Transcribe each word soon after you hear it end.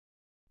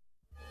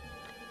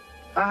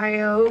I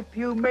hope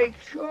you make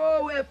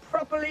sure we're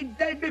properly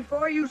dead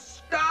before you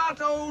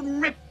start, old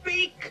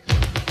Ripbeak.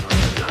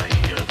 I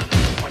hear them.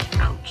 What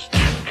counts,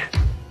 Jack?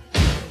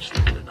 It's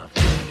little enough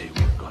day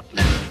we've got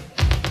left.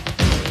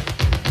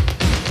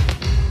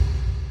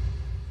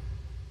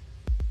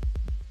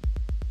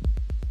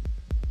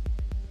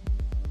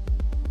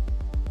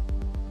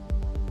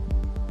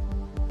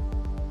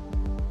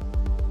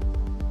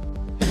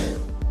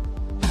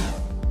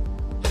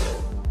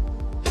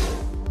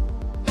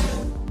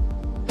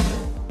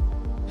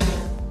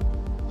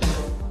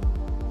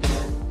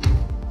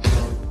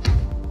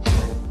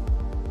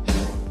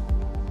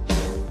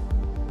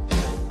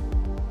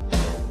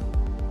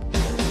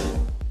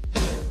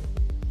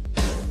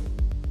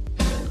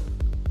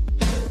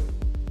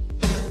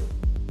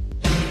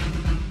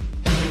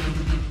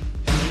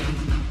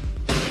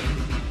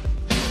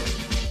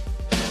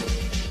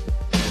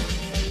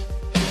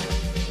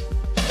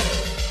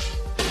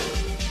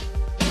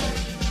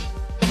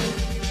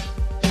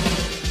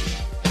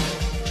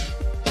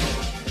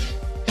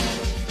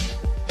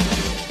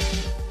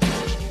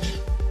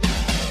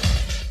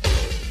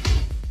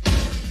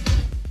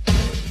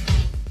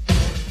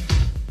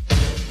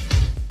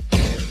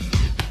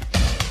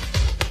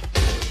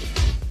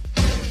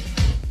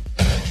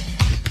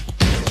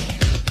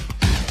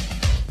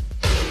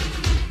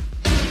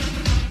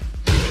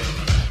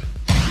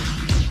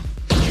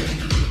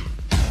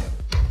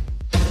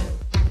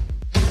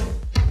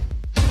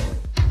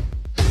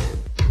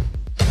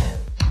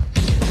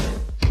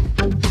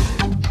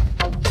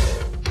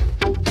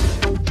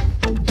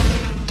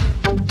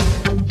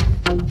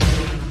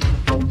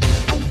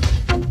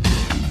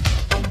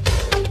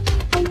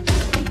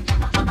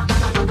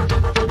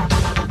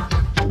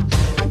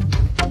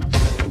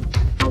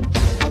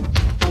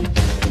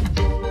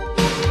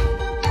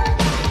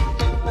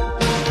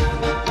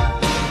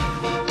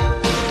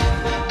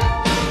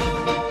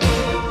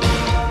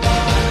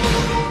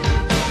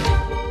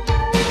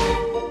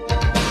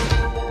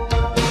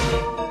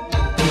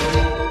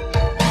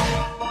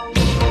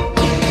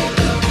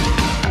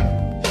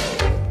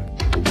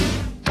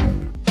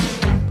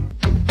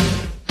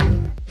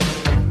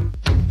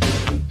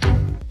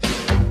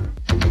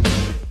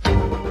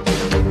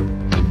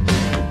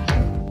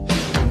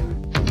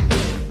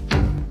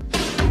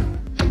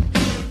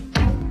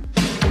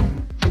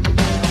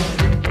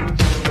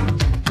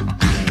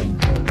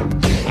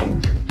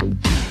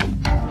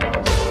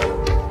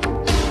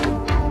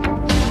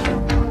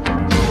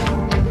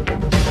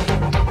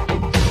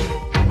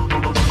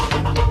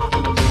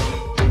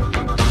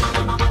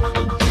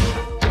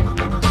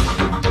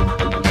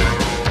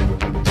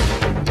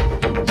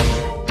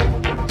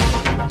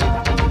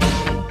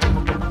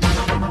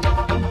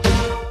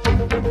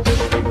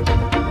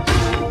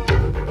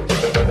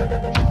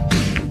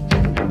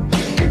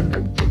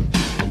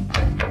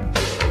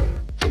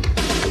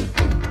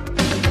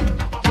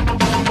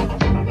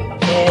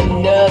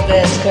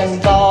 Nervous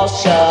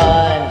convulsion,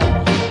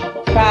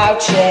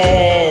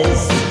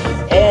 crouches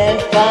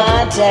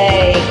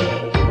infante,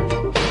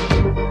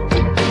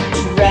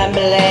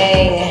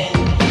 trembling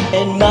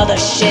in mother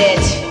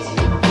shit,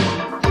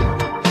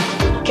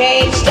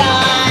 caged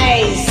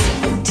eyes,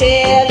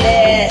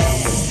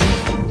 tearless,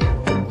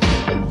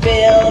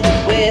 filled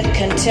with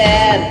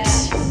contempt,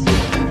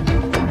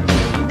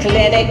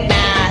 clinic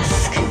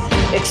mask,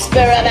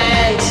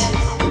 experiment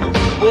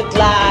with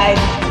life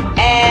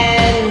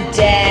and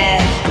death.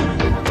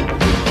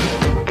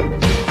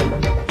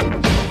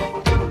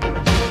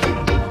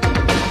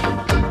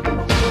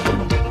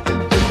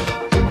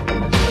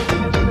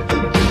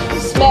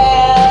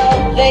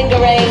 Smell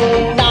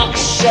lingering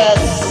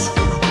noxious,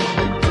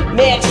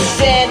 mixed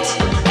scent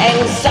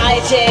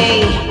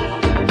anxiety,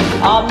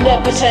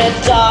 omnipotent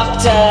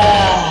doctor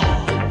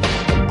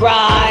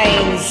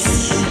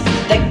grinds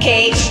the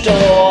cage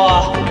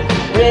door,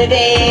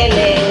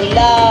 revealing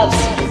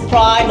love's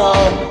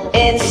primal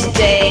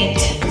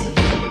instinct,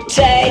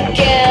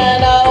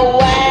 taken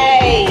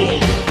away.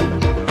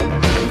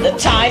 The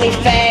tiny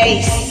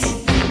face,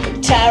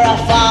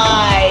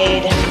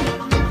 terrified,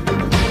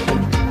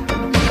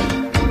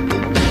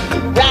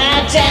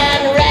 rant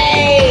and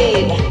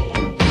rave.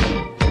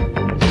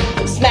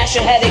 Smash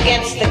your head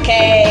against the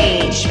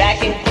cage,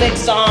 vacuum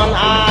clicks on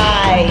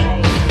high.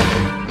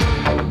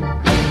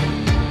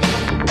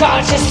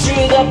 Conscious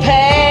through the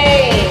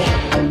pain,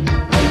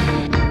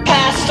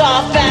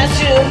 off as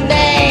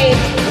humane.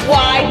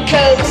 White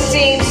coat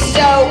seems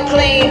so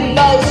clean,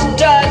 most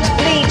dirt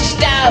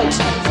bleached out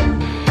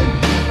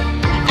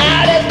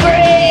of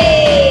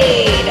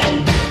greed.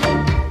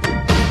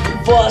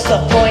 Force the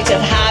point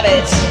of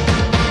habit,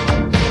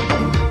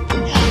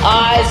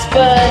 eyes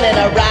burn in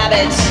a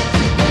rabbit.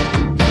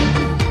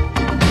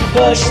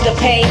 Push the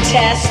pain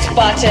test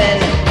button,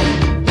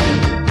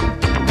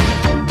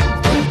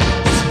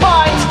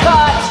 spine's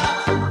cut.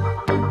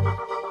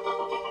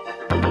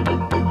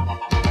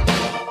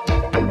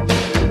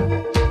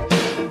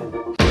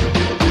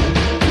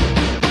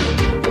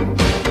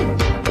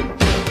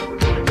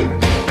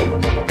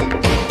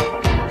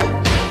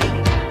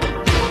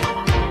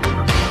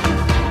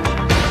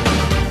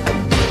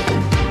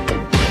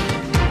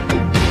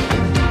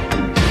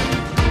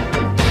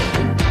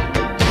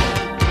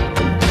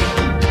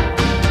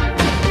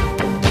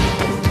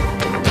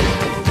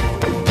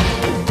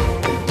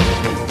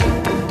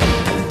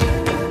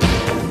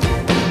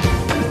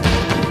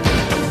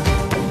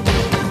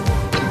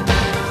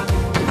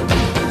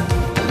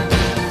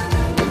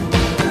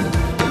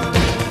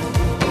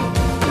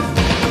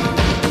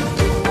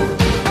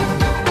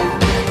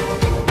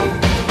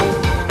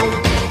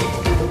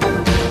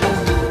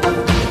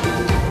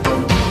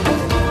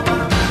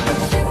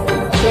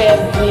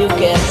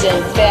 mucus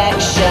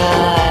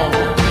infection.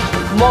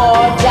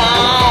 More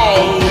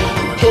die,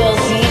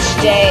 pills each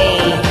day.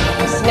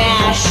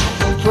 Smash,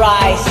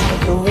 price,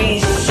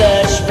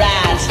 research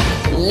rat,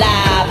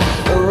 lab,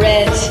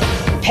 rent,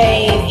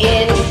 pain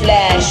in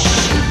flesh.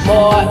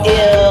 More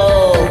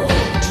ill,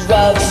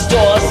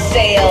 drugstore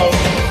sales,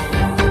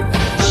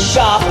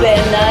 shop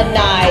in the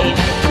night.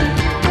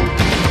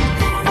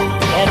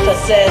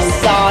 Emphasis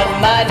on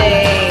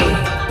money,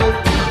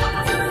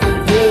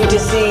 new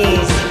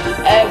disease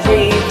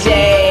every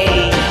day.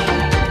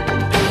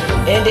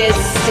 It is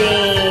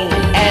seen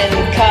and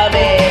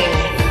coming.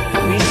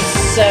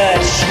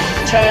 Research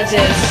turns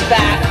its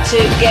back to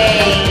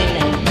gain.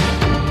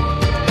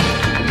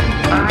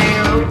 I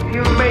hope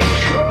you make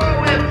sure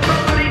we're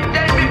properly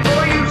dead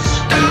before you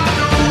start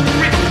on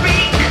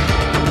ripping.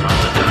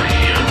 Rather die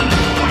here than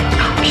avoid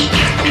Trump's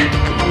tech.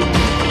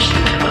 It's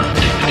little enough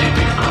dignity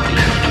we've got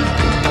left.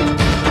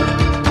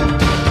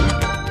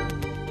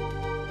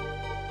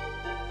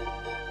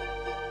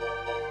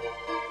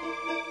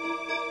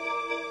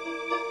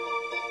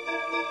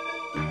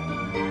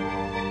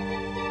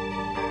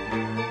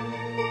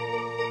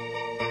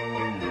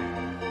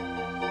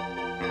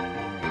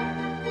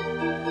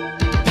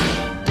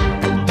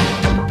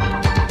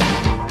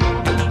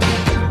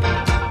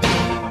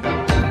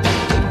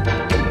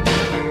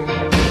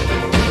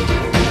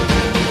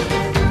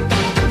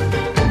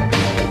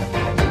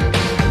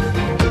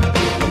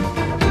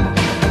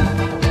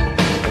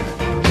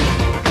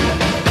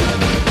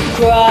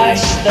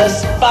 Crush the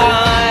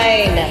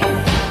spine,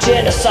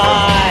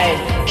 genocide,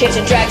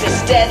 kitchen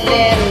tractors dead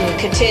limb,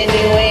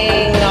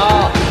 continuing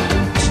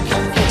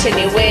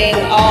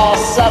all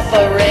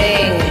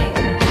suffering.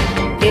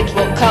 It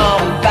will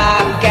come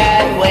back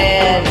and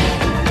win.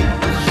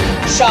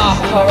 Shock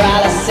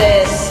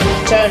paralysis,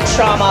 turn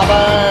trauma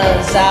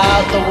burns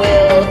out the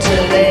will to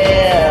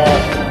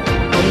live.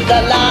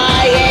 The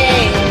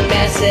lying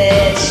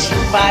message,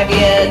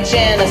 5-year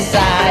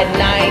genocide,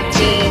 19